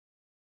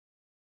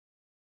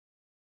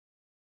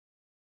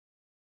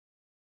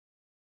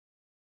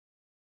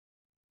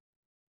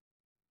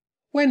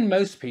When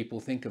most people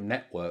think of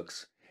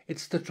networks,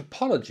 it's the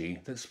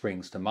topology that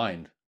springs to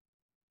mind.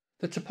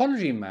 The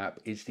topology map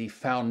is the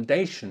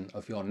foundation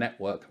of your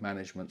network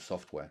management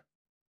software.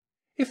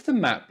 If the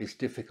map is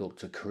difficult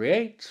to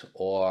create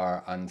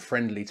or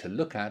unfriendly to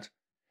look at,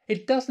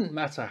 it doesn't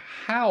matter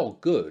how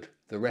good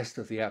the rest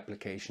of the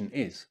application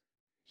is.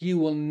 You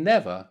will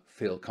never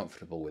feel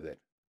comfortable with it.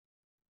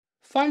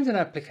 Find an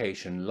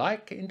application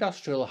like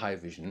Industrial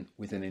HiVision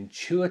with an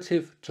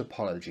intuitive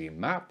topology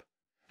map,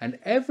 and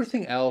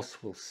everything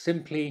else will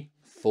simply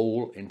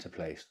fall into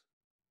place.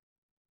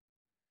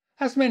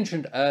 As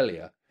mentioned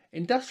earlier,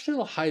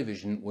 Industrial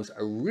HiVision was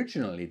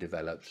originally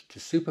developed to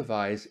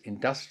supervise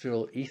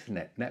industrial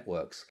Ethernet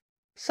networks,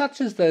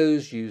 such as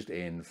those used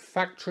in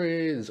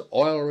factories,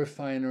 oil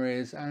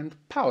refineries, and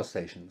power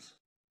stations.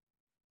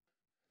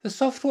 The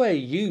software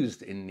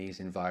used in these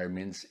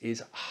environments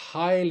is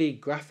highly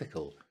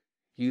graphical,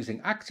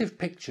 using active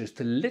pictures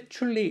to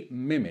literally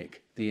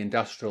mimic the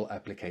industrial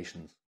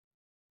applications.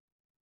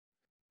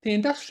 The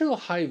Industrial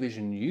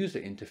HiVision user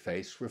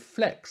interface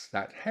reflects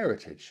that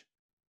heritage.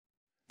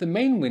 The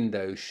main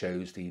window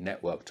shows the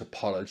network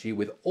topology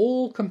with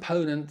all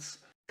components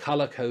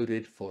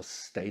color-coded for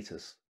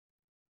status.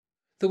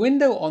 The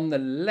window on the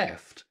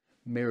left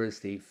mirrors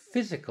the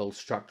physical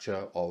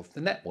structure of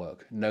the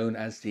network, known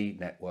as the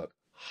network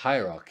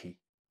hierarchy.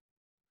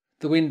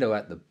 The window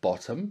at the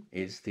bottom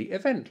is the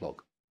event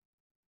log.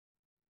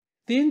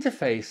 The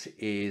interface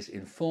is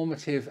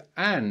informative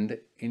and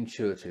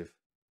intuitive,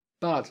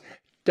 but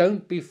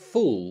don't be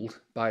fooled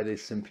by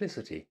this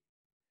simplicity.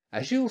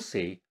 As you'll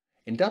see,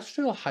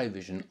 Industrial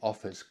HiVision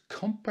offers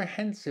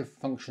comprehensive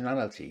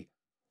functionality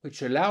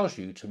which allows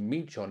you to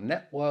meet your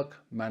network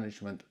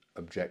management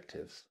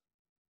objectives.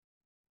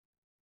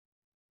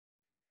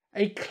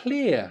 A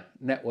clear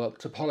network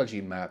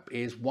topology map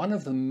is one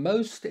of the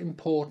most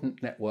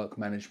important network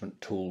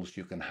management tools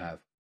you can have.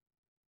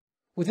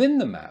 Within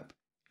the map,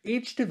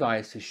 each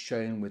device is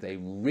shown with a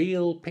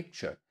real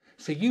picture,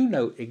 so you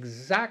know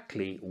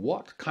exactly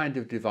what kind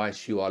of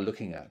device you are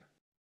looking at.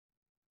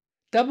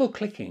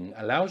 Double-clicking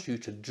allows you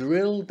to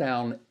drill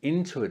down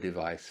into a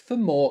device for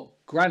more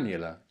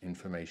granular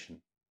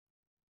information.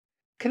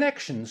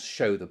 Connections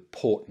show the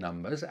port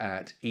numbers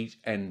at each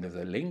end of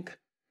the link,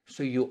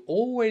 so you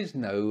always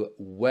know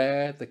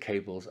where the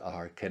cables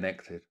are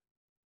connected.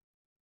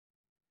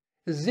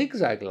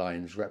 Zigzag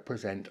lines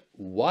represent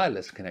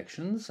wireless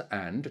connections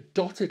and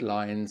dotted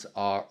lines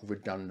are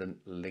redundant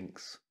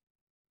links.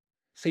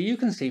 So you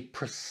can see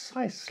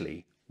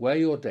precisely where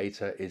your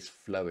data is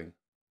flowing.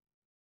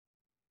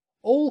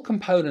 All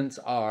components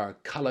are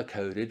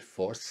color-coded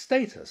for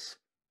status.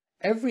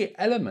 Every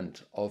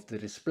element of the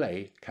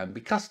display can be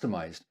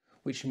customized,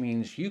 which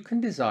means you can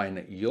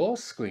design your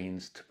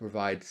screens to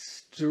provide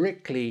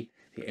strictly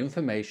the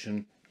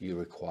information you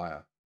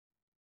require.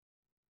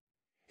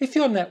 If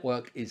your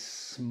network is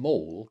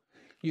small,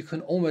 you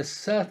can almost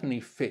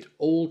certainly fit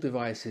all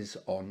devices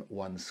on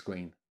one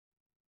screen.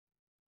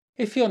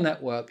 If your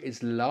network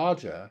is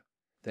larger,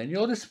 then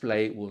your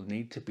display will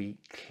need to be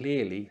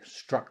clearly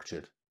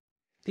structured.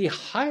 The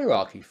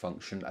hierarchy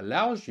function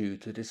allows you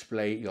to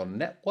display your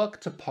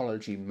network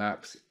topology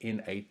maps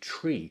in a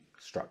tree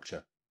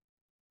structure.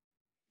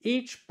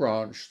 Each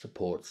branch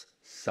supports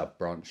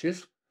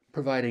sub-branches,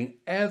 providing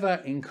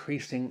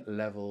ever-increasing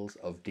levels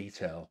of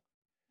detail,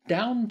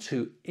 down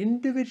to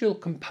individual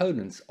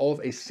components of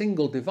a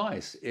single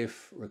device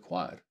if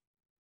required.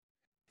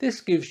 This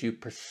gives you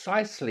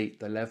precisely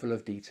the level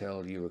of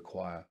detail you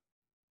require.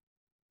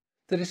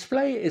 The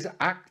display is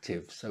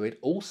active, so it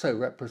also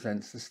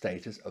represents the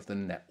status of the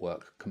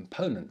network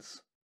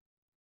components.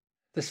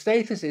 The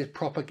status is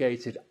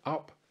propagated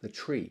up the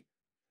tree.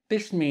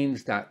 This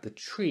means that the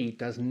tree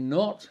does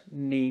not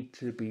need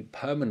to be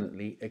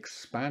permanently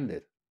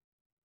expanded.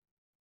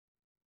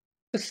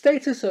 The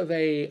status of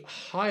a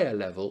higher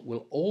level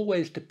will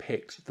always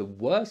depict the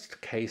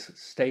worst case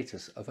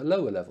status of a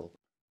lower level,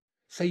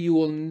 so you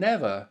will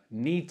never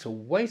need to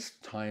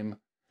waste time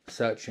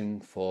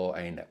searching for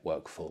a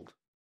network fault.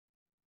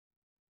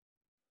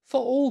 For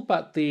all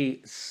but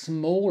the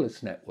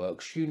smallest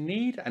networks, you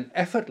need an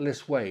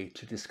effortless way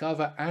to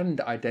discover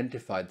and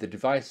identify the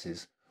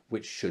devices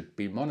which should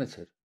be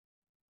monitored.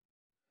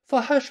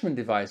 For Hirschman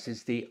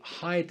devices, the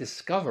High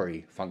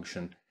Discovery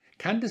function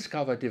can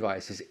discover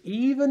devices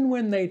even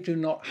when they do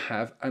not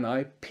have an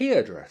IP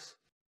address.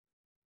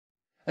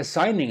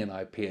 Assigning an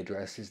IP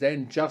address is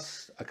then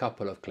just a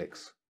couple of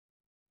clicks.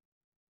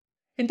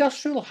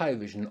 Industrial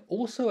HiVision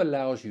also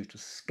allows you to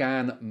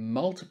scan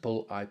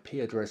multiple IP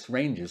address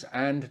ranges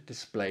and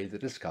display the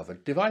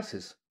discovered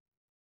devices.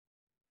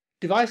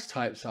 Device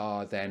types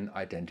are then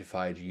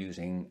identified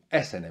using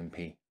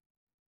SNMP.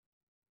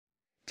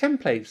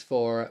 Templates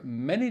for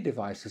many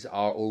devices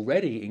are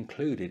already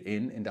included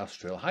in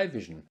Industrial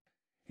HiVision,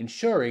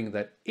 ensuring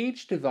that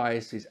each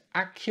device is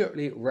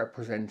accurately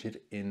represented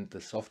in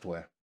the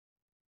software.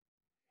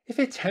 If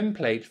a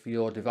template for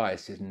your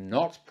device is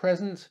not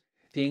present,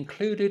 the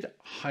included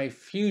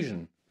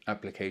HiVision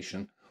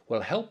application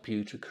will help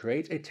you to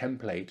create a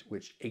template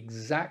which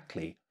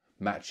exactly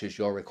matches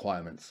your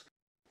requirements,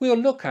 We'll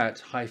look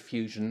at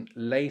HiVision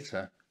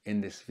later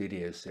in this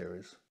video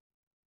series.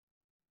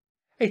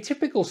 A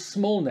typical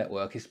small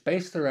network is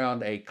based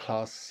around a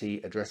Class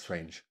C address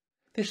range.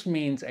 This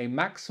means a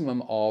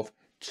maximum of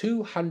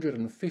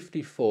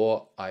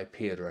 254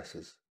 IP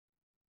addresses.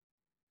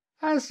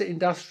 As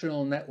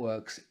industrial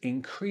networks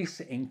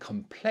increase in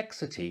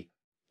complexity,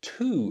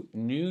 two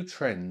new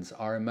trends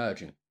are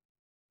emerging.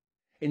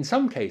 In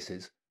some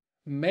cases,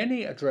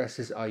 many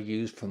addresses are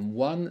used from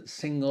one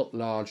single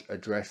large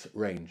address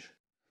range.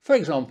 For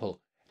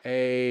example,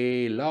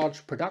 a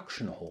large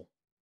production hall.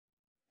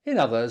 In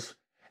others,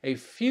 a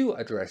few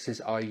addresses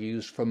are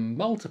used from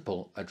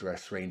multiple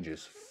address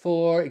ranges.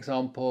 For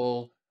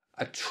example,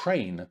 a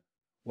train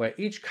where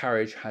each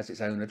carriage has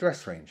its own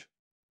address range.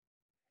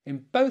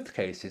 In both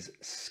cases,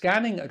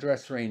 scanning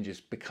address ranges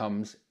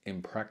becomes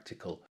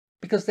impractical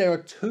because there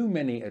are too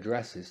many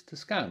addresses to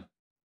scan.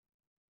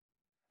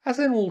 As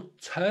an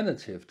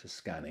alternative to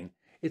scanning,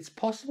 it's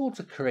possible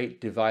to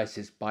create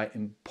devices by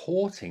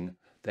importing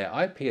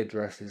their IP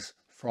addresses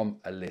from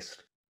a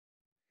list.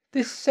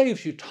 This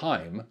saves you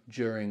time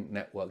during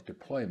network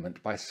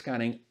deployment by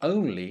scanning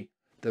only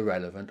the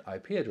relevant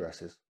IP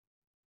addresses.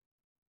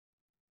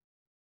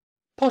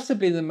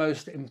 Possibly the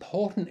most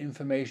important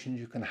information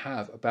you can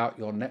have about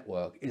your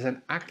network is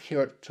an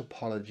accurate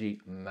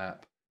topology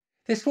map.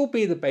 This will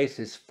be the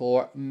basis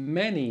for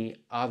many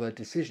other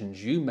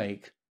decisions you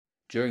make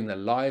during the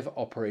live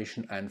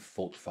operation and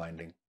fault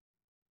finding.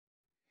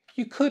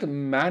 You could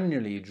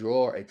manually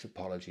draw a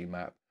topology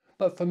map,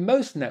 but for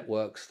most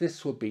networks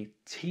this would be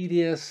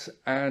tedious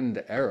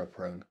and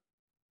error-prone.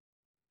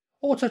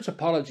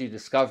 Auto-topology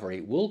discovery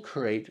will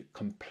create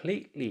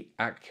completely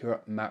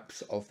accurate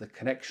maps of the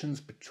connections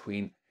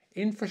between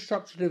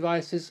infrastructure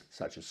devices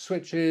such as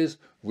switches,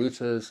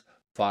 routers,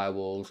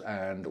 firewalls,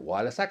 and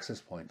wireless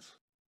access points.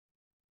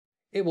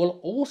 It will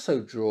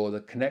also draw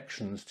the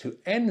connections to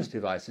end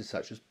devices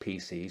such as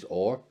PCs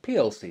or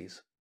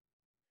PLCs.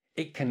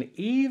 It can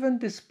even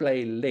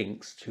display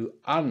links to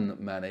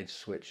unmanaged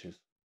switches.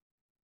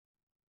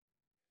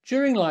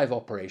 During live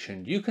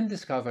operation, you can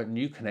discover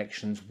new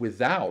connections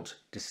without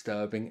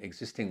disturbing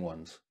existing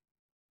ones.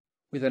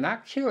 With an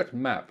accurate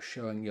map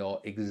showing your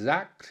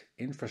exact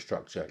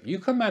infrastructure, you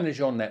can manage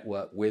your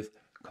network with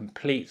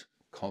complete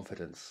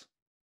confidence.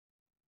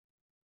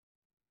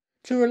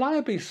 To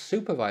reliably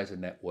supervise a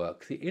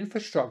network, the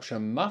infrastructure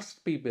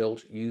must be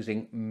built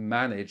using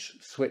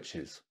managed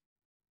switches.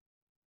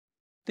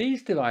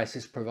 These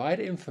devices provide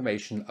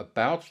information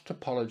about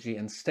topology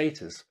and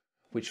status,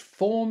 which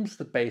forms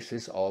the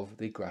basis of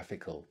the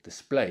graphical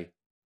display.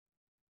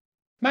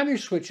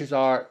 Managed switches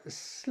are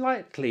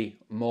slightly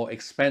more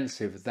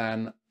expensive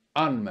than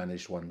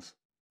unmanaged ones.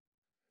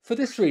 For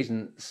this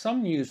reason,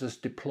 some users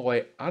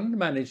deploy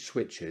unmanaged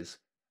switches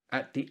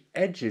at the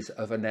edges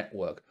of a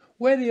network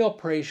where the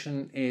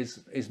operation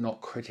is not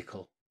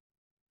critical.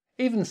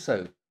 Even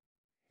so,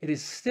 it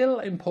is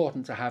still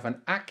important to have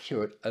an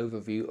accurate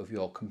overview of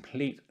your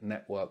complete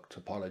network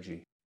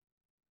topology.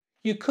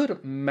 You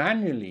could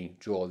manually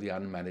draw the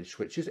unmanaged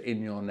switches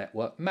in your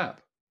network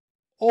map,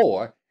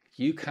 or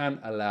you can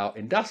allow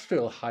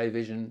industrial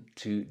HiVision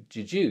to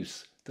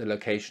deduce the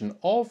location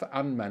of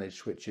unmanaged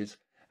switches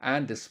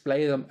and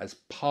display them as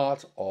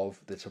part of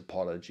the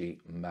topology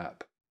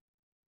map.